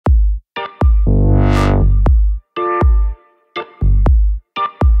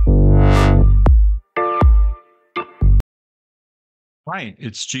Hi,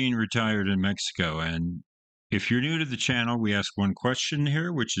 it's Gene, retired in Mexico. And if you're new to the channel, we ask one question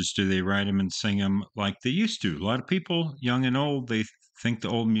here, which is, do they write them and sing them like they used to? A lot of people, young and old, they think the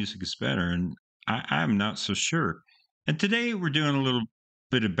old music is better, and I'm not so sure. And today we're doing a little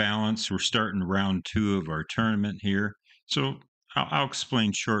bit of balance. We're starting round two of our tournament here. So I'll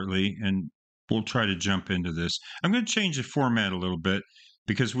explain shortly, and we'll try to jump into this. I'm going to change the format a little bit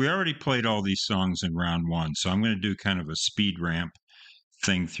because we already played all these songs in round one. So I'm going to do kind of a speed ramp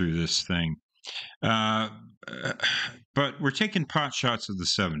thing through this thing. Uh, uh, but we're taking pot shots of the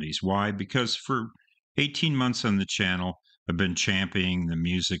 70s. Why? Because for 18 months on the channel, I've been championing the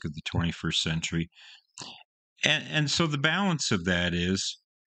music of the 21st century. And so the balance of that is,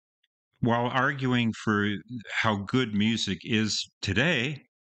 while arguing for how good music is today,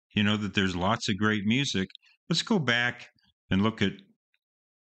 that there's lots of great music, let's go back and look at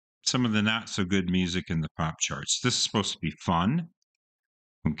some of the not so good music in the pop charts. This is supposed to be fun.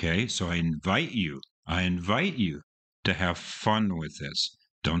 Okay, so I invite you to have fun with this.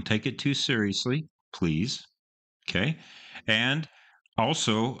 Don't take it too seriously, please. Okay, and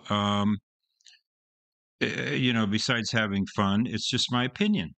also, besides having fun, it's just my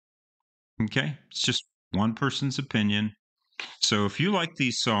opinion. Okay, it's just one person's opinion. So if you like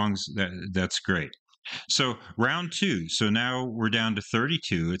these songs, that's great. So round two. So now we're down to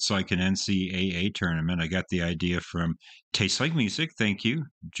 32. It's like an NCAA tournament. I got the idea from Tastes Like Music. Thank you,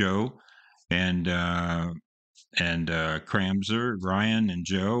 Joe and Cramser, Ryan and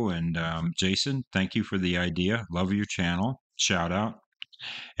Joe and Jason. Thank you for the idea. Love your channel. Shout out.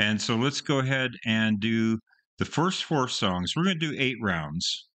 And so let's go ahead and do the first four songs. We're going to do 8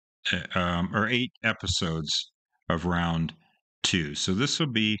 rounds or 8 episodes of round two. So this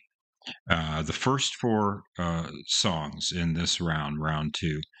will be the first four songs in this round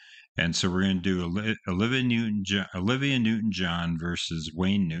two. And so we're going to do Olivia Newton-John versus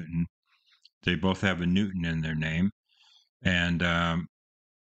Wayne Newton. They both have a Newton in their name. And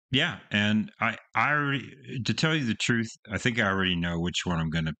yeah, and I already, to tell you the truth, I think I already know which one I'm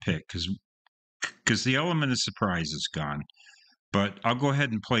going to pick because the element of surprise is gone. But I'll go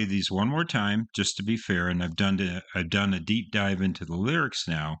ahead and play these one more time just to be fair. And I've done a deep dive into the lyrics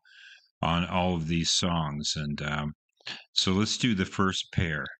now on all of these songs. And so let's do the first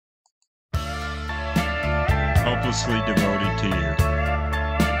pair. Hopelessly Devoted to You.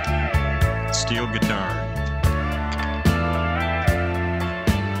 Steel guitar.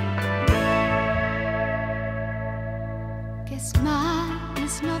 Guess mine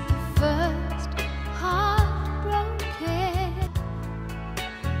is not the first heartbroken.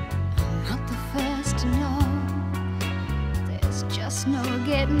 I'm not the first to know. There's just no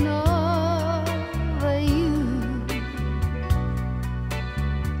getting over you.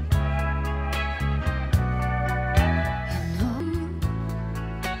 You know,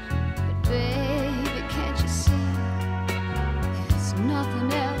 but baby, can't you see? There's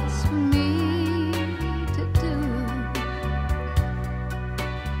nothing else for me to do.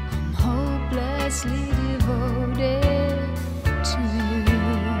 I'm hopelessly devoted to you.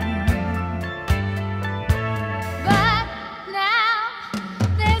 But now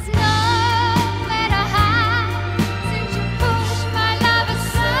there's nowhere to hide since you pushed my love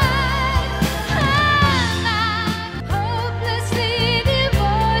aside. I'm hopelessly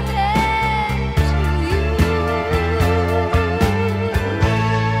devoted to you.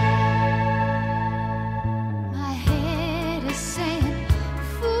 My head is saying,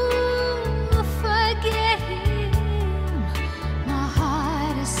 fool, forget him. My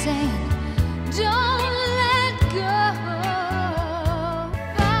heart is saying, don't let go.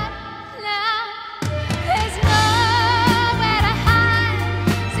 But now there's nowhere to hide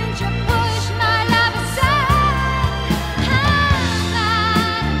since you pushed my love aside. I'm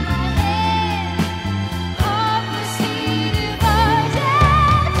out of my head, hopelessly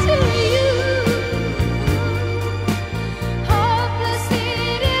devoted to you.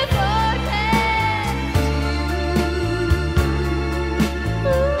 Hopelessly devoted to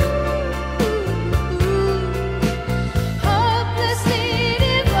you. Hopelessly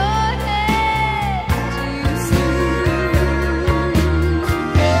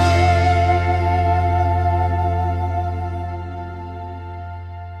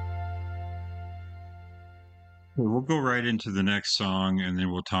We'll go right into the next song, and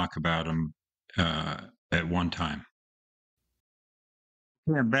then we'll talk about them at one time.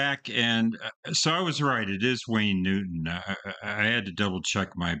 Yeah, back, and so I was right. It is Wayne Newton. I had to double check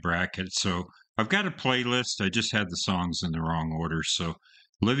my bracket. So I've got a playlist. I just had the songs in the wrong order. So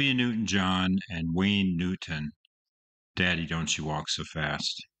Olivia Newton-John and Wayne Newton. Daddy, Don't You Walk So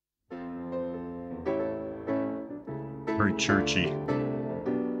Fast. Very churchy.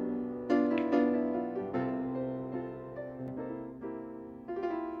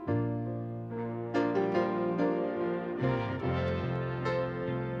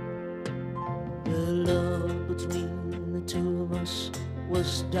 The love between the two of us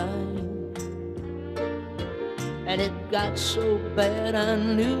was dying, and it got so bad I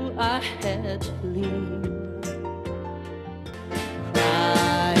knew I had to leave.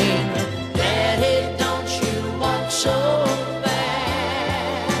 Crying, Daddy, don't you walk so fast.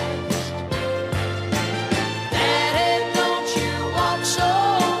 Daddy, don't you walk so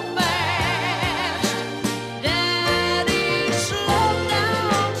fast. Daddy, slow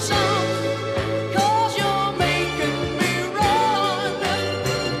down some, 'cause you're making me run.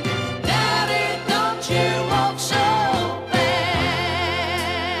 Daddy, don't you walk so fast.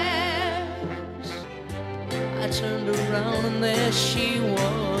 I turned around and there she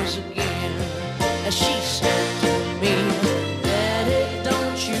was again, and she said to me, Daddy,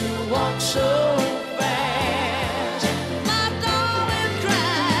 don't you walk so fast. My darling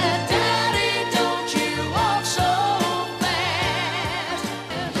cried, Daddy, don't you walk so fast.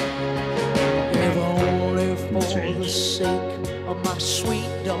 If only for the sake of my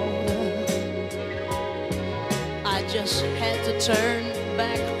sweet daughter, I just had to turn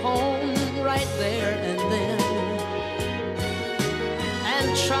back home right there and then,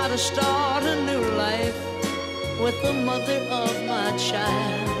 and try to start a new life with the mother of my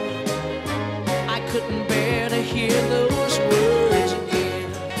child. I couldn't bear to hear those words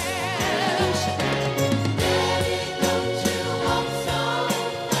again. Daddy, don't you walk so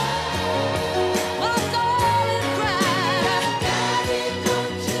fast. My darling cried, Daddy,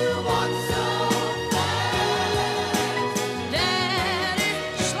 don't you walk so fast. Daddy,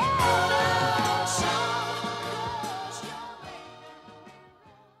 slow down some, 'cause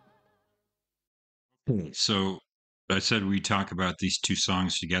you're So I said we talk about these two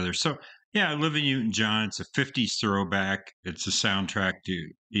songs together. So yeah, Olivia Newton-John. It's a '50s throwback. It's a soundtrack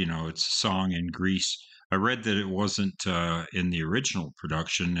to, it's a song in Greece. I read that it wasn't in the original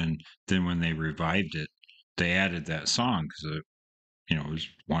production, and then when they revived it, they added that song because it was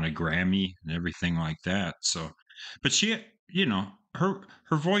won a Grammy and everything like that. So, but she, her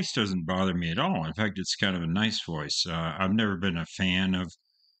voice doesn't bother me at all. In fact, it's kind of a nice voice. I've never been a fan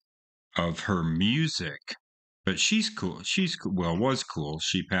of her music, but she's cool. She's cool. Well, was cool.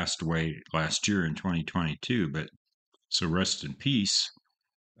 She passed away last year in 2022, but so rest in peace.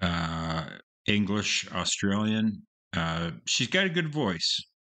 English, Australian. She's got a good voice.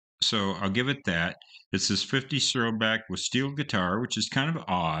 So I'll give it that. It's this 50s throwback with steel guitar, which is kind of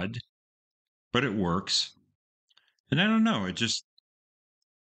odd, but it works. And I don't know,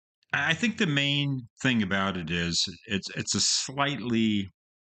 I think the main thing about it is it's a slightly,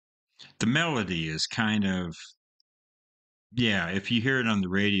 the melody is kind of, yeah, if you hear it on the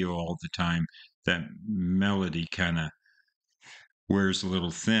radio all the time, that melody kind of wears a little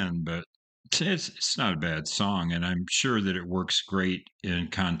thin, but it's not a bad song, and I'm sure that it works great in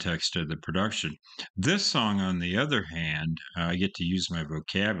context of the production. This song, on the other hand, I get to use my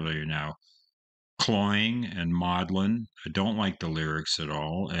vocabulary now. Cloying and maudlin. I don't like the lyrics at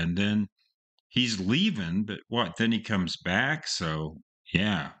all. And then he's leaving, but what? Then he comes back. So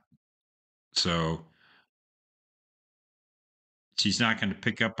yeah. So she's not going to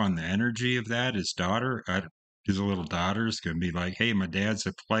pick up on the energy of that. His daughter, his little daughter is going to be like, "Hey, my dad's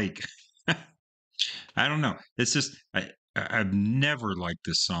a flake." I don't know. It's just I've never liked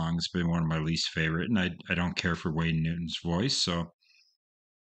this song. It's been one of my least favorite, and I don't care for Wayne Newton's voice. So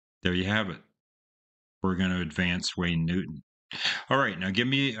there you have it. We're going to advance Wayne Newton. All right, now give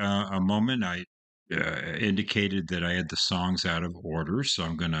me a moment. I indicated that I had the songs out of order, so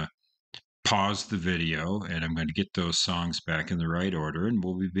I'm going to pause the video and I'm going to get those songs back in the right order, and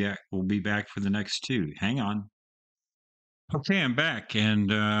we'll be back. We'll be back for the next two. Hang on. Okay, I'm back,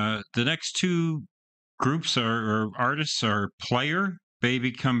 and the next two groups or artists are Player,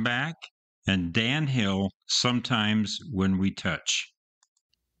 Baby Come Back, and Dan Hill, Sometimes When We Touch.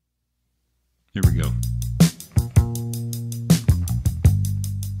 Here we go.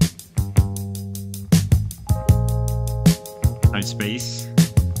 Nice bass.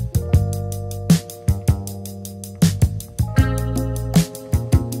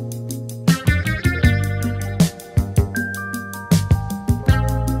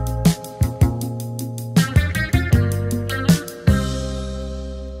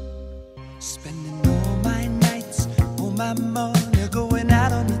 Spending all my nights, all my money going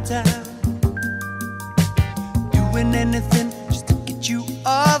out on the town, doing anything just to get you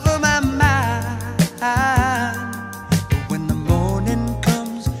off of my mind. But when the morning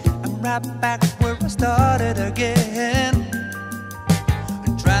comes, I'm right back where I started again.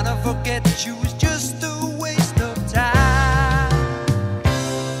 get you is just a waste of time.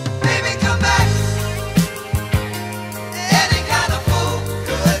 Baby, come back. Any kind of fool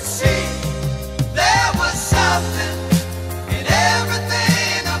could see there was something in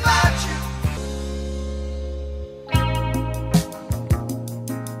everything about you.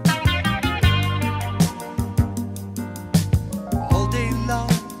 All day long,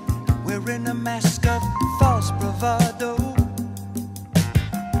 wearing a mask of false bravado,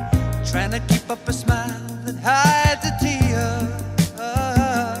 trying to keep up a smile that hides a tear.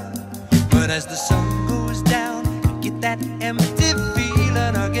 But as the sun goes down, you get that empty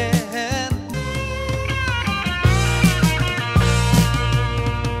feeling again.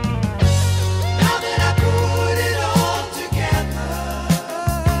 Now that I put it all together,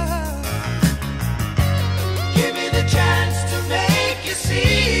 give me the chance to make you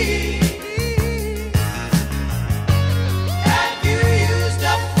see. Have you used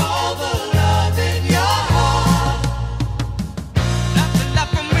up all the love in your heart? Nothing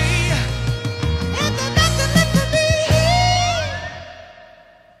left for me. Nothing left for me.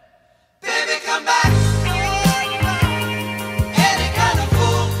 Baby, come back. Any kind of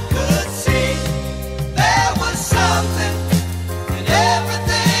fool could see there was something in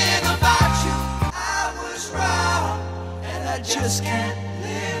everything about you. I was wrong, and I just can't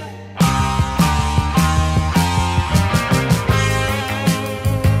live.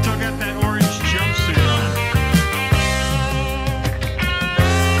 Still got that orange jumpsuit on.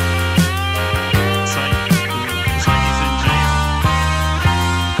 It's like he's in jail.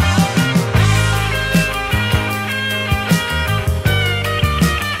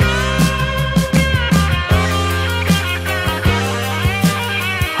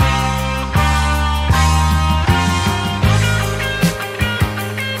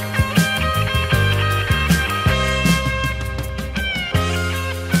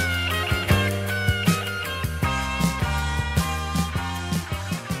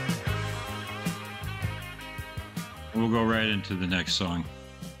 We'll go right into the next song.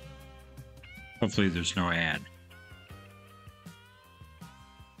 Hopefully there's no ad.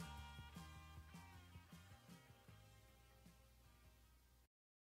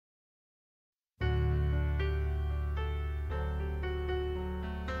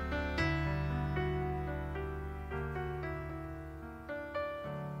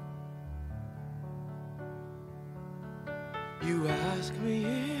 You ask me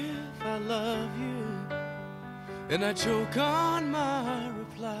if I love you, and I choke on my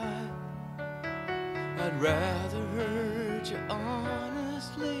reply. I'd rather hurt you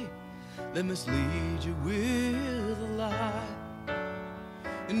honestly than mislead you with a lie.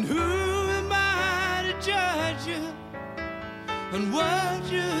 And who am I to judge you on what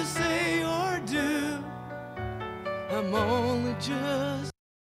you say or do? I'm only just...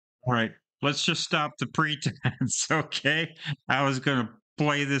 All right, let's just stop the pretense, okay? I was going to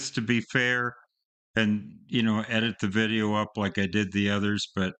play this to be fair and, edit the video up like I did the others,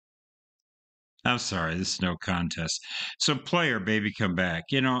 but I'm sorry, this is no contest. So, Player, Baby Come Back.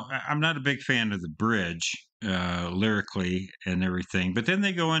 I'm not a big fan of the bridge lyrically and everything, but then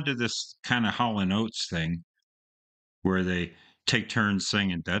they go into this kind of Hall and Oates thing where they take turns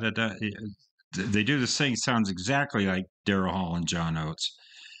singing da da da. They do this thing, sounds exactly like Daryl Hall and John Oates.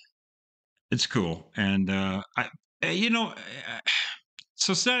 It's cool. And,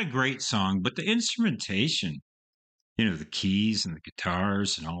 so it's not a great song, but the instrumentation, the keys and the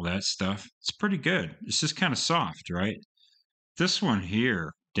guitars and all that stuff, it's pretty good. It's just kind of soft, right? This one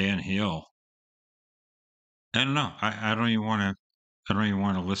here, Dan Hill, I don't know. I don't even want to. I don't even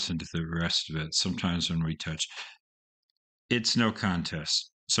want to listen to the rest of it. Sometimes when we touch, it's no contest.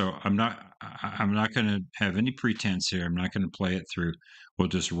 So I'm not going to have any pretense here. I'm not going to play it through. We'll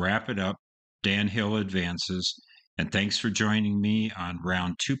just wrap it up. Dan Hill advances. And thanks for joining me on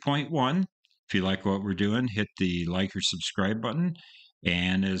round 2.1. If you like what we're doing, hit the like or subscribe button.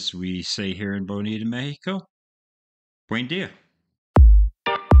 And as we say here in Bonita, Mexico, buen dia.